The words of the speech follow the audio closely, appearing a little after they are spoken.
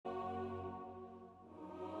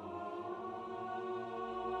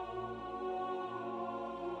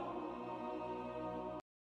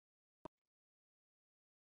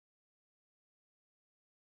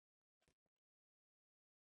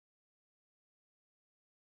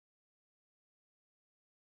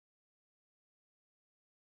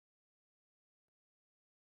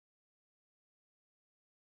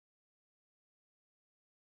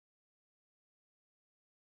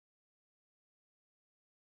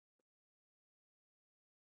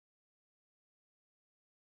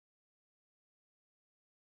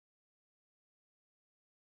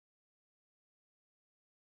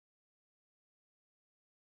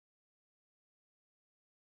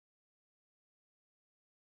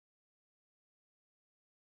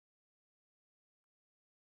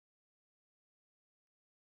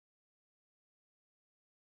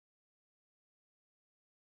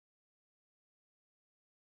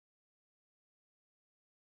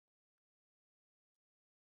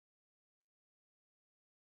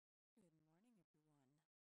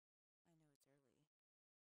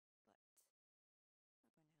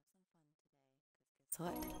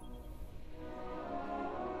select.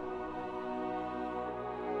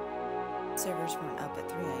 Servers weren't up at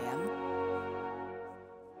 3 a.m.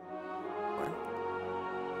 Or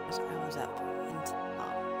I was up until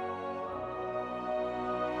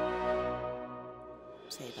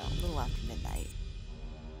say about a little after midnight.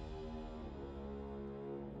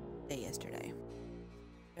 Day yesterday.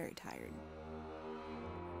 Very tired.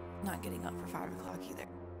 Not getting up for 5 o'clock either.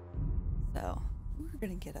 So we're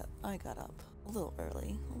gonna get up. I got up a little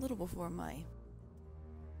early, a little before my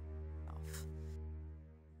off.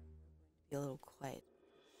 Be a little quiet.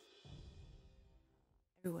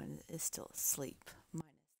 Everyone is still asleep, minus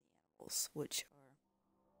the animals, which are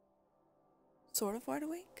sort of wide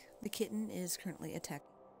awake. The kitten is currently attacking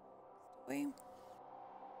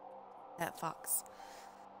that fox.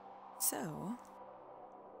 So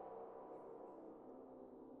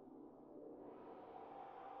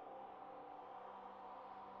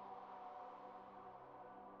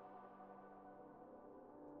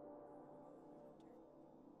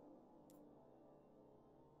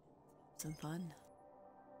some fun.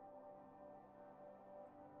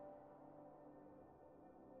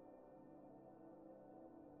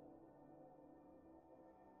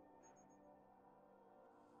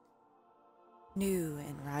 New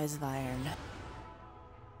in Rise of Iron.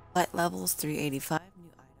 Light levels 385, new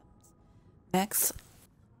items.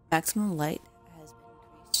 Maximum light has been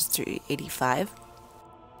increased to 385.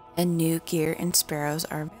 And new gear and sparrows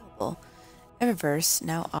are available. Eververse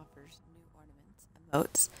now offers new ornaments,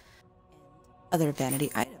 emotes, and other vanity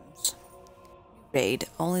items. New raid.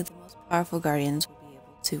 Only the most powerful guardians will be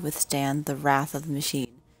able to withstand the wrath of the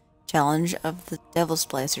machine. Challenge of the Devil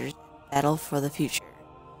Splicers. Battle for the future.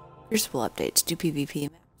 Crucible updates to PvP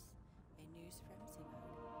maps. A new supremacy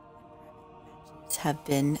mode and private matches have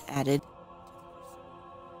been added to the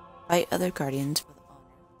Crucible. Fight other guardians for the honor,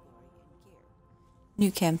 glory, and gear.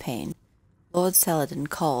 New campaign. Lord Saladin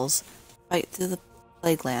calls. Fight through the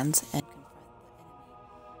Plaguelands and confront the enemy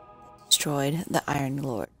that destroyed the Iron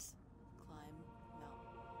Lords.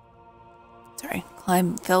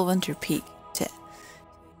 Climb Fellwinter Peak to a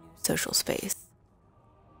new social space.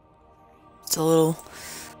 Still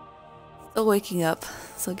waking up.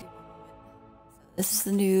 So this is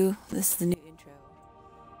the new intro.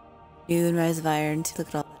 New in Rise of Iron. To look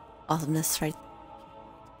at all that awesomeness right there.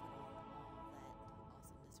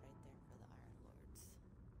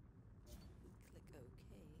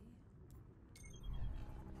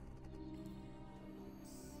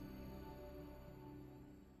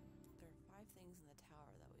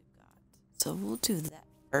 So we'll do that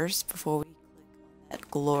first before we click on that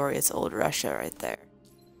glorious old Russia right there.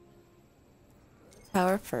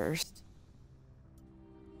 Tower first.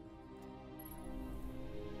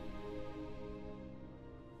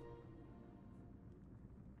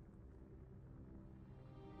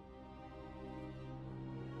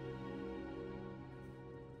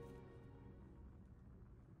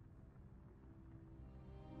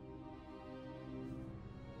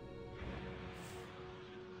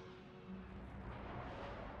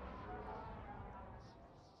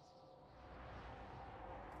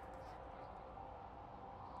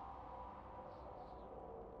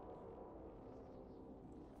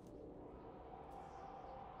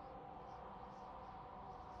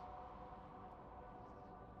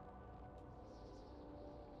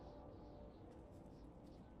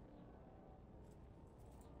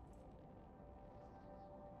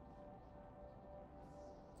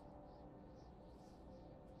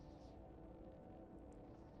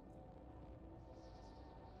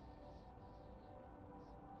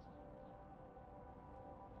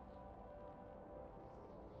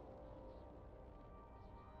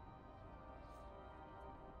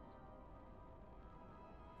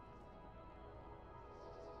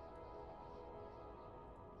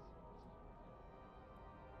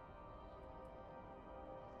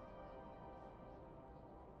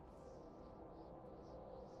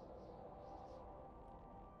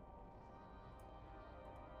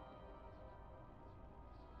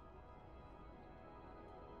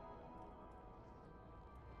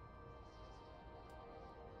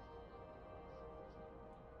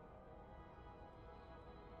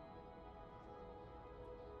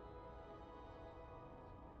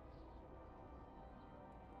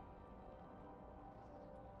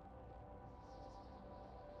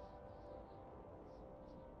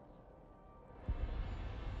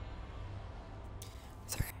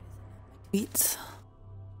 Tweets.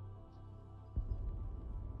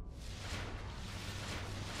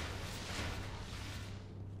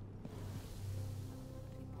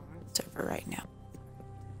 Server right now.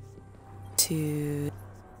 To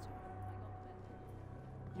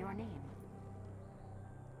your name.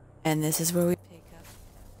 And this is where we pick up.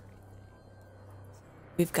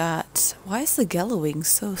 We've got... Why is the Gallowing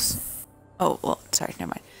so... Oh, well, sorry,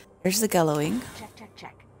 never mind. There's the Gallowing. Check, check,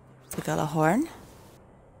 check. The Gallahorn.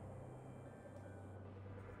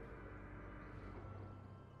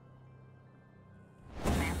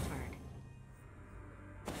 Transferred.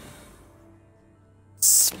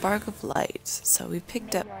 Spark of Light. So we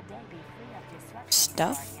picked up May your day be free of disruption,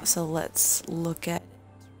 stuff. Guardian. So let's look at it.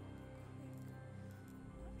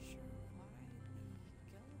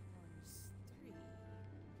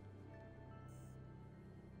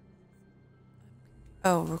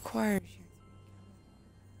 Oh, requires your...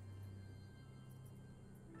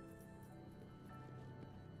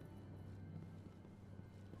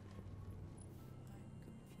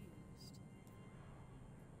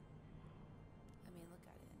 I mean, look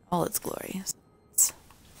at it in all its glory. It's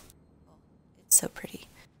so pretty.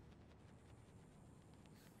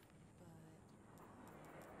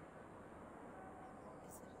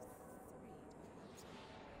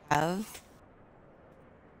 Have the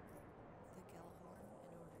Gallahorn in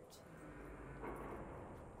order to get it up higher. I'm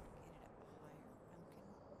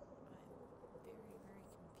very, very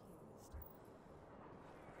confused.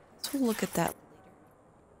 So we'll look at that later.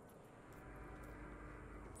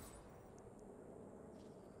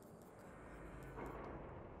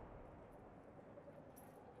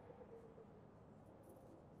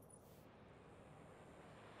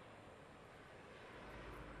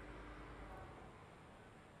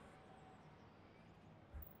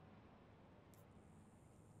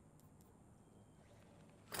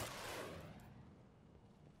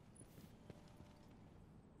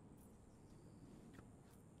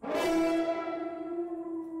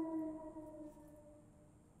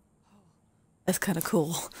 That's kind of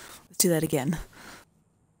cool. Let's do that again.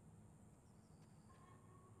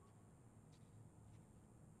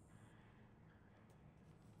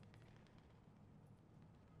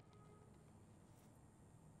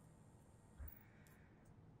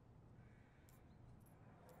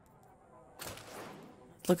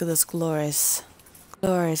 Look at this glorious,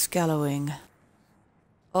 glorious Gallowing.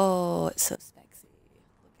 Oh, it's so sexy.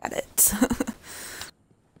 Look at it. I'm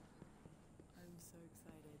so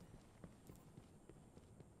excited.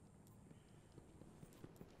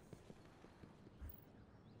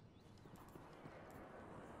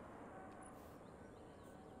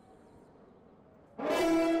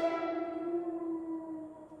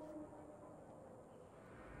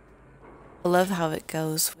 I love how it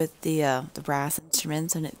goes with the brass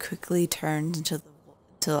instruments, and it quickly turns into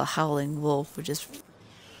a howling wolf, which is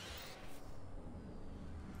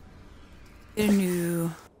get a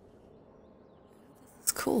new.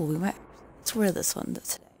 It's cool. Let's wear this one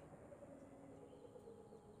today.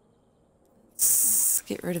 Let's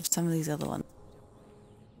get rid of some of these other ones.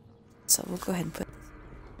 So we'll go ahead and put this.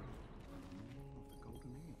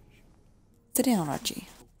 Sit down, Archie.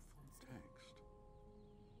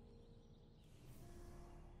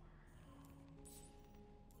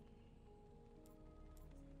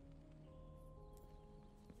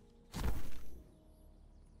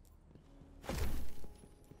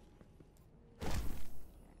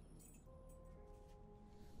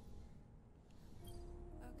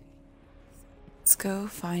 Let's go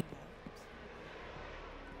find.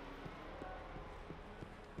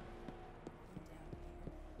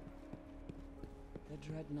 The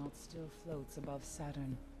dreadnought still floats above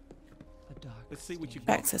Saturn. A dark. Let's see what you've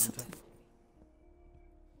Back got. to Hunter. something.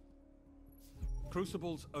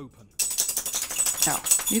 Crucibles open. No,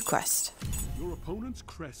 new quest. Your opponent's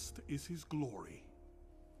crest is his glory.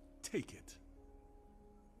 Take it.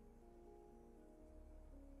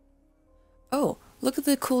 Oh, look at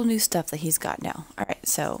the cool new stuff that he's got now. Alright,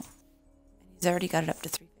 so he's already got it up to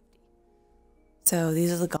 350. So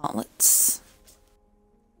these are the gauntlets.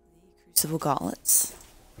 The Crucible gauntlets.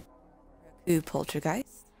 Raku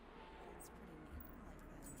Poltergeist.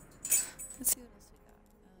 Let's see what else we got.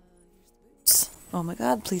 Here's the boots. Oh my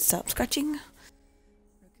god, please stop scratching.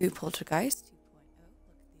 Raku Poltergeist 2.0. Look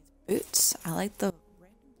at these boots. I like the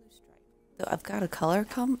red and blue stripe. So I've got a color I've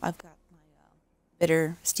got my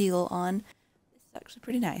bitter steel on. This is actually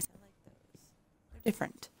pretty nice. I like those. They're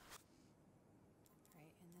different.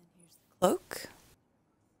 Right, and then here's the cloak.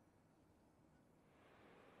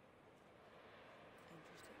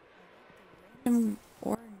 Interesting. I like the random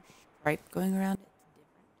orange stripe going around it. It's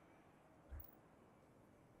different.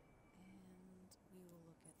 And we will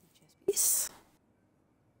look at the chest piece.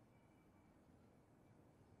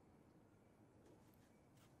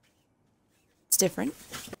 It's different.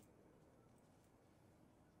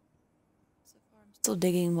 So far, I'm still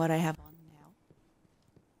digging what I have on now. And the helmet.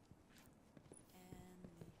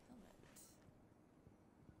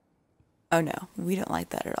 Oh no, we don't like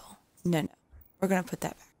that at all. No, no. We're gonna put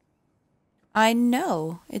that back. I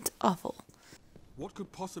know, it's awful. What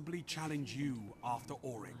could possibly challenge you after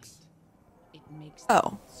Oryx? It makes Oh.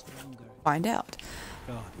 them stronger. Find out.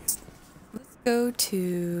 Guardian. Let's go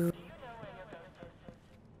to...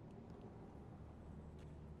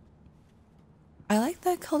 I like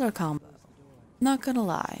that color combo. Not gonna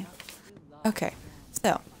lie. Okay,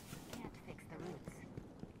 so Can't fix the roots.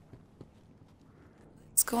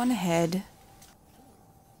 let's go on ahead.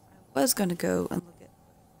 I was gonna go and look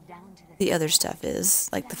at Down to the the other stuff is,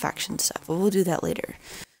 like the faction stuff, but we'll do that later.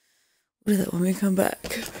 We'll do that when we come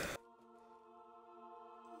back.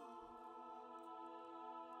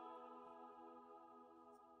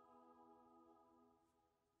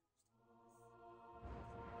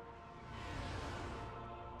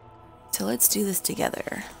 So let's do this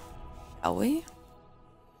together, shall we? It's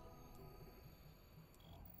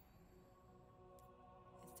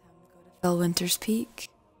time to go to Felwinter's Peak.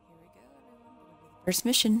 Here we go, everyone. First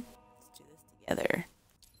mission. Let's do this together.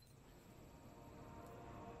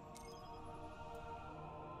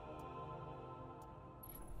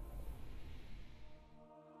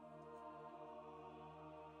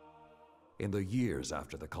 In the years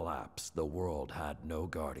after the collapse, the world had no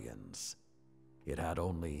guardians. It had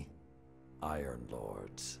only Iron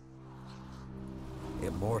Lords.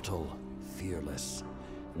 Immortal, fearless,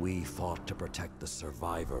 we fought to protect the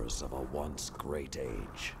survivors of a once great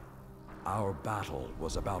age. Our battle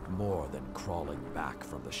was about more than crawling back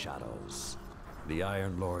from the shadows. The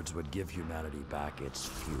Iron Lords would give humanity back its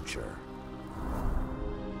future.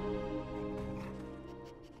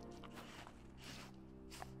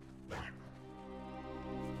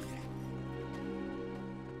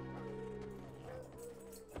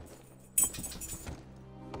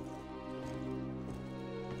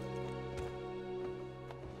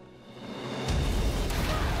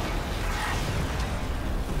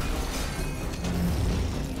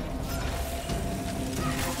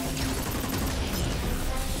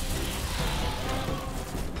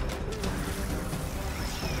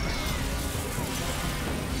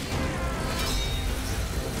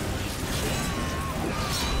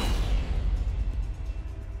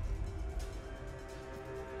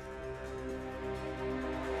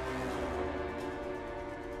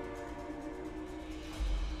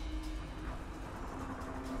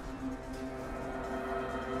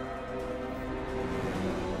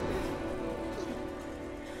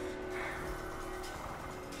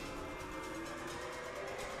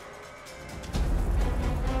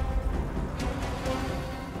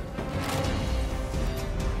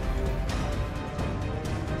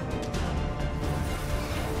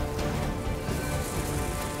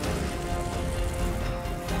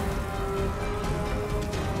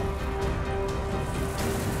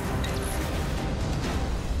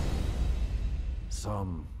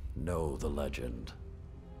 Some know the legend,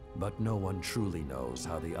 but no one truly knows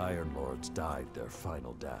how the Iron Lords died their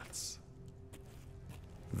final deaths.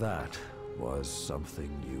 That was something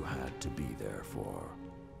you had to be there for,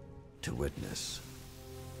 to witness,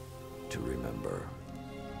 to remember,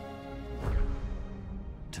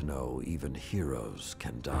 to know even heroes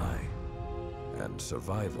can die, and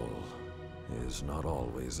survival is not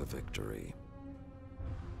always a victory.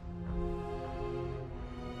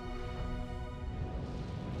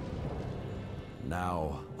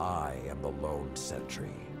 Now I am the lone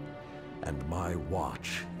sentry, and my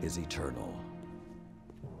watch is eternal,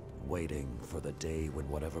 waiting for the day when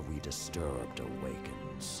whatever we disturbed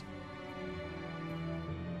awakens.